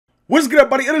What's good,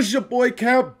 everybody? It is your boy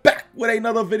Cam back with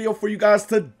another video for you guys.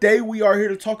 Today we are here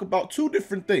to talk about two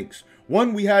different things.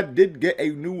 One, we did get a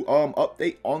new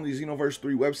update on the Xenoverse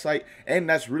 3 website, and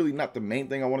that's really not the main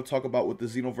thing I want to talk about with the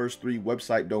Xenoverse 3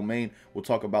 website domain. We'll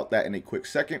talk about that in a quick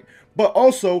second. But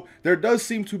also, there does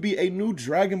seem to be a new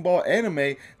Dragon Ball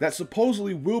anime that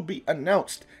supposedly will be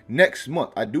announced next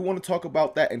month. I do want to talk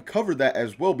about that and cover that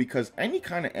as well, because any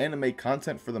kind of anime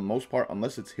content, for the most part,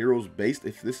 unless it's Heroes based,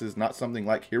 if this is not something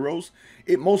like Heroes,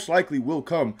 it most likely will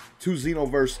come to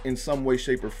Xenoverse in some way,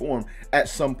 shape, or form at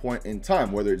some point in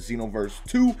time, whether it's Xenoverse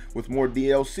 2 with more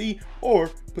DLC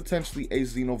or potentially a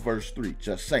Xenoverse 3,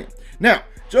 just saying. Now,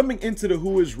 jumping into the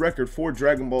Who Is record for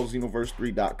Dragon Ball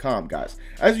Xenoverse3.com, guys.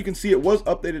 As you can see, it was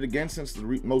updated again since the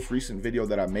most recent video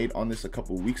that I made on this a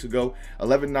couple of weeks ago.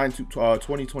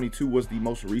 11/9/2022 was the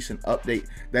most recent update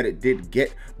that it did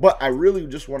get, but I really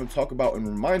just want to talk about and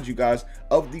remind you guys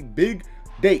of the big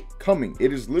date coming.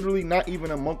 It is literally not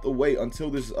even a month away until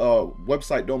this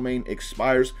website domain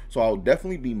expires, so I'll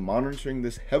definitely be monitoring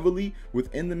this heavily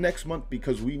within the next month,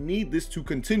 because we need this to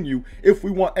continue if we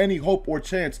want any hope or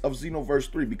chance of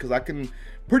Xenoverse 3, because I can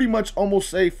pretty much almost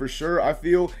say for sure, I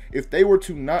feel if they were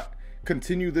to not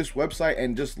continue this website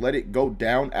and just let it go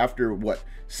down after what,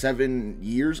 7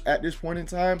 years at this point in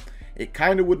time, it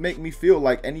kind of would make me feel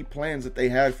like any plans that they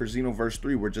had for Xenoverse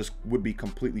 3 would be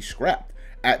completely scrapped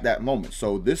at that moment.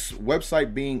 So this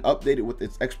website being updated with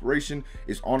its expiration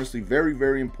is honestly very,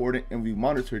 very important, and we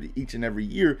monitor it each and every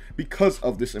year because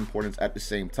of this importance at the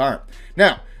same time.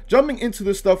 Now, jumping into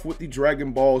the stuff with the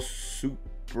Dragon Ball Super,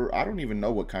 I don't even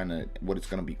know what it's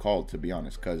going to be called, to be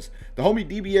honest, because the homie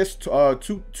DBS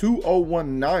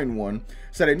 20191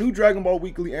 said a new Dragon Ball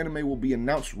Weekly anime will be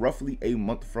announced roughly a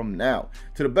month from now.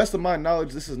 To the best of my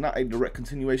knowledge, this is not a direct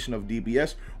continuation of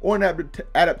DBS or an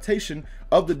adaptation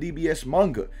of the DBS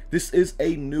manga. This is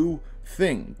a new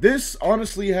thing. This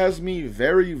honestly has me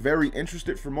very, very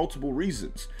interested for multiple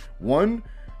reasons. One,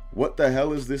 what the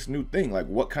hell is this new thing? Like,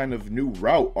 what kind of new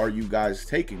route are you guys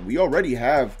taking? We already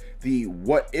have the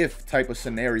what if type of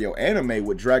scenario anime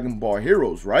with Dragon Ball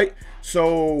Heroes, right?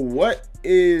 So what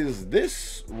is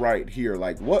this right here?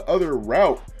 Like, what other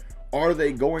route are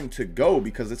they going to go?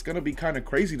 Because it's going to be kind of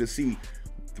crazy to see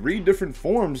 3 different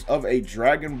forms of a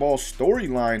Dragon Ball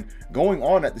storyline going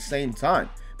on at the same time,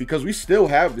 because we still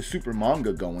have the Super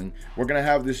manga going. We're going to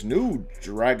have this new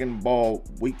Dragon Ball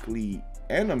Weekly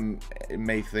anime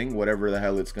thing, whatever the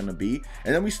hell it's gonna be,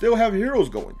 and then we still have Heroes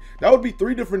going. That would be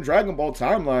 3 different Dragon Ball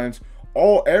timelines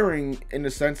all airing in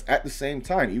a sense at the same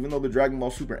time. Even though the Dragon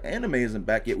Ball Super anime isn't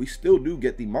back yet, we still do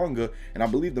get the manga, and I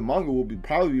believe the manga will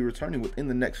probably be returning within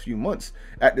the next few months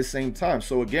at the same time.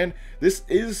 So again, this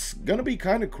is gonna be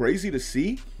kind of crazy to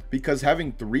see, because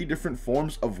having 3 different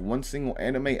forms of one single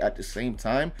anime at the same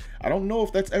time, I don't know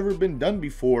if that's ever been done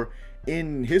before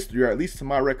in history, or at least to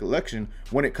my recollection,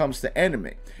 when it comes to anime.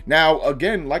 Now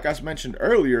again, like I mentioned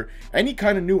earlier, any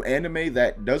kind of new anime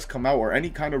that does come out, or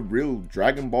any kind of real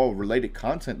Dragon Ball related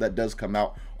content that does come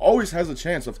out, always has a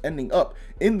chance of ending up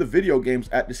in the video games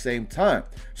at the same time.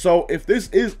 So if this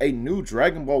is a new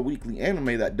Dragon Ball Weekly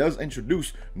anime that does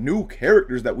introduce new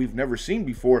characters that we've never seen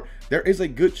before, there is a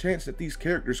good chance that these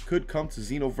characters could come to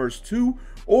Xenoverse 2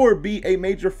 or be a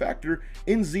major factor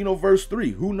in Xenoverse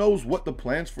 3. Who knows what the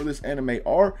plans for this anime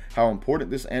are, how important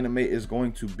this anime is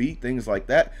going to be, things like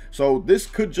that. So this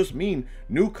could just mean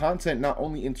new content, not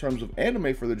only in terms of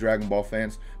anime for the Dragon Ball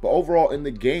fans, but overall in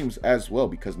the games as well,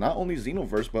 because not only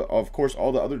Xenoverse, but of course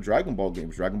all the other Dragon Ball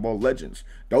games, Dragon Ball Legends,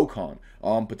 Dokkan,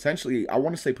 potentially, I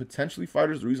want to say potentially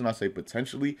Fighters. The reason I say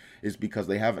potentially is because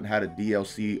they haven't had a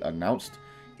DLC announced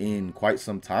in quite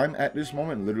some time at this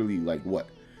moment. Literally, like, what?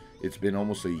 It's been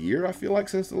almost a year, I feel like,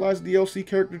 since the last DLC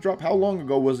character drop. How long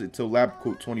ago was it till Lab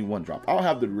Quote 21 drop? I'll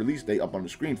have the release date up on the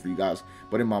screen for you guys,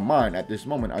 but in my mind at this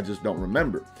moment, I just don't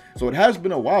remember. So it has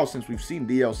been a while since we've seen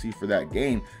DLC for that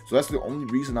game, so that's the only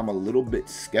reason I'm a little bit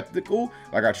skeptical.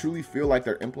 Like, I truly feel like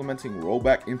they're implementing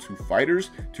rollback into Fighters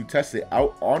to test it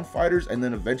out on Fighters, and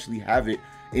then eventually have it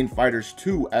in Fighters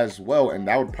 2 as well, and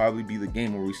that would probably be the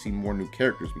game where we see more new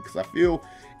characters, because I feel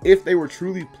if they were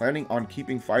truly planning on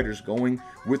keeping Fighters going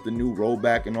with the new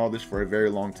rollback and all this for a very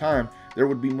long time, there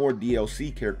would be more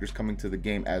DLC characters coming to the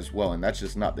game as well, and that's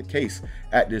just not the case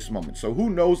at this moment. So who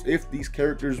knows if these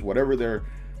characters, whatever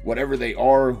they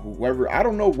are, whoever, I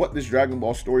don't know what this Dragon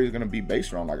Ball story is going to be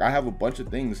based around. Like, I have a bunch of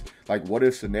things, like what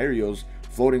if scenarios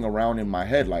floating around in my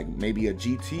head, like maybe a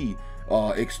GT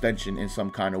extension in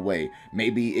some kind of way.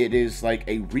 Maybe it is like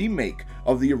a remake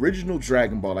of the original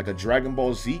Dragon Ball, like a Dragon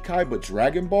Ball Z Kai, but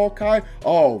Dragon Ball Kai.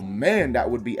 Oh man, that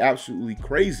would be absolutely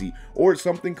crazy. Or it's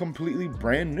something completely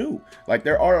brand new. Like,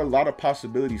 there are a lot of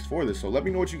possibilities for this. So let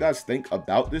me know what you guys think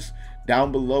about this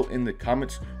down below in the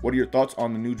comments. What are your thoughts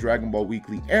on the new Dragon Ball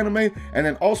Weekly anime? And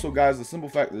then also, guys, the simple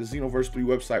fact that the Xenoverse 3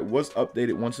 website was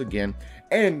updated once again,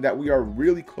 and that we are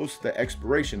really close to the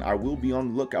expiration. I will be on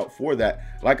the lookout for that,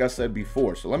 like I said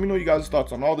before. So let me know you guys'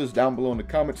 thoughts on all this down below in the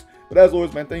comments. But as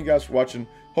always, man, thank you guys for watching.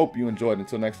 Hope you enjoyed.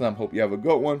 Until next time, hope you have a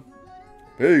good one.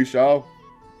 Peace, y'all.